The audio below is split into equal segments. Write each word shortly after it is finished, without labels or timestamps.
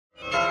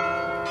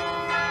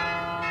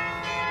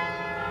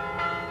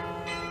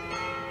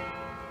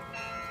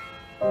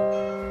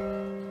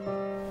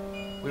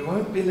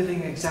be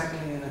living exactly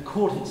in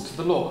accordance to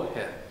the law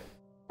here.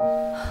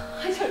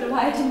 I don't know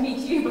why I didn't meet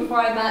you before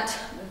I met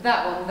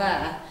that one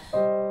there.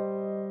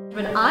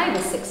 When I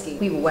was 16,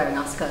 we were wearing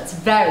our skirts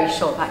very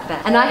short back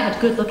then, and I had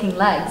good-looking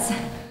legs.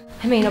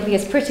 I may not be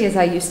as pretty as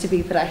I used to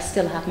be, but I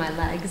still have my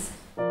legs.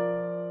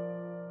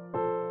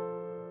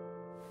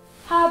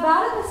 How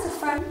about it, Mr.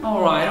 Frank?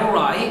 All right.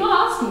 I'm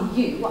not asking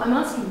you, I'm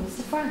asking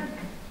Mr. Frank.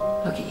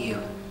 Look at you,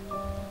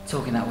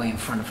 talking that way in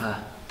front of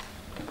her.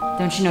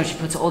 Don't you know she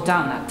puts it all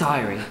down in that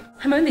diary?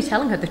 I'm only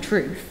telling her the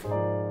truth.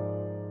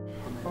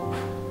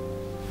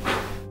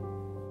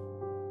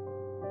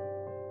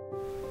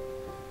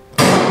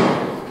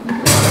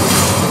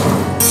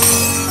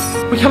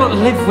 We cannot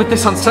live with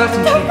this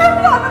uncertainty. Don't go,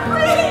 Father,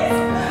 please!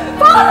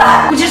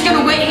 Father! We're just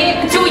gonna wait here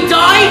until we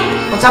die?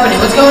 What's happening?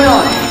 What's going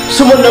on?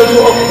 Someone knows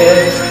what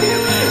here is.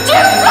 Do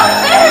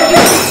something!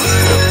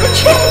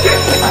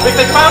 If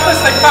they found us,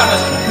 they found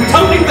us. We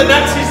don't need the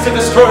Nazis to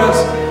destroy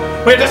us.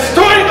 We're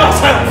destroying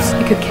ourselves!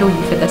 I could kill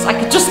you for this. I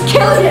could just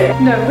kill you!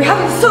 No, we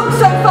haven't sunk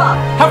so far!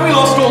 Have we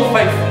lost all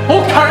faith,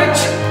 all courage?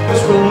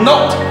 This will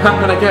not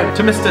happen again.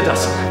 To Mr.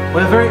 Dusson,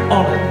 we're very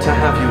honoured to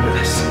have you with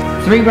us.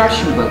 3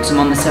 ration books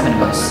among the 7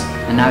 of us,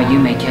 and now you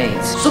make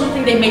aids.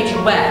 Something they made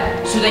you wear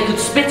so they could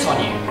spit on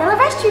you. They'll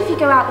arrest you if you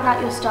go out without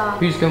your star.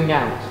 Who's going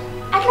out?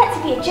 I'd like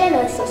to be a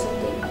journalist or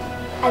something.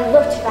 I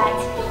love to write.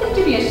 Nothing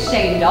to be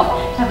ashamed of,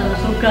 to have a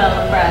little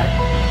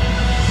girlfriend.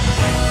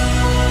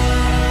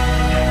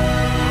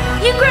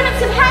 You grown-ups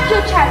have had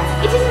your chance.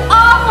 It isn't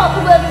our fault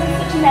the world is in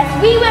such a mess.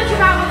 We weren't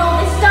around when all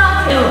this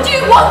started. Do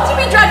you want to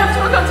be dragged off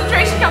to a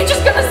concentration camp? You're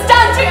just gonna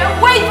stand here and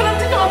wait for them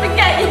to come up and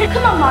get you.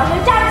 Come on, Margot,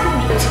 dance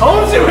with me. I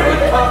told you it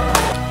would come.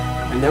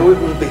 I know it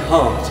will be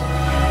hard,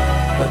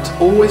 but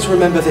always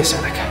remember this,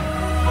 Annika.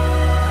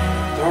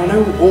 There are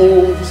no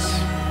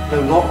walls,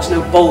 no locks, no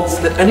bolts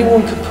that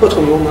anyone could put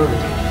on your mind.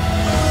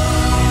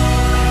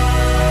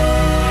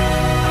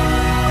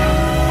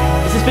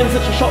 This has been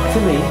such a shock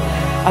to me.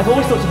 I've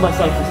always thought of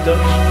myself as Dutch.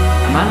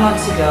 A man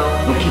likes a girl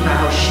who'll keep her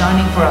house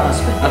shining for her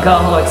husband. A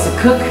girl who likes to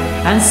cook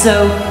and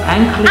sew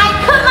and clean. I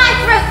cut my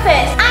throat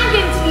first. I'm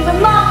going to be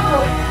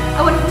remarkable.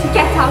 I want you to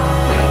get out of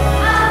here.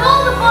 Out of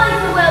all the boys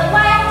in the world,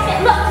 why I have to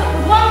get locked up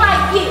with one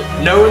like you?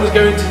 No one's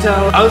going to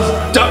tell us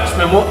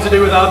Dutchmen what to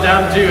do with our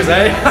damn Jews,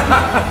 eh?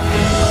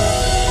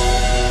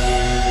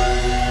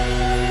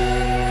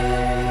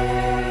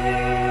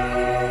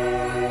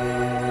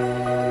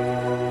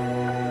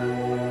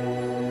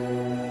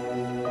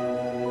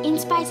 In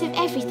spite of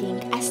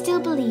everything, I still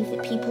believe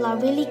that people are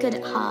really good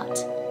at heart.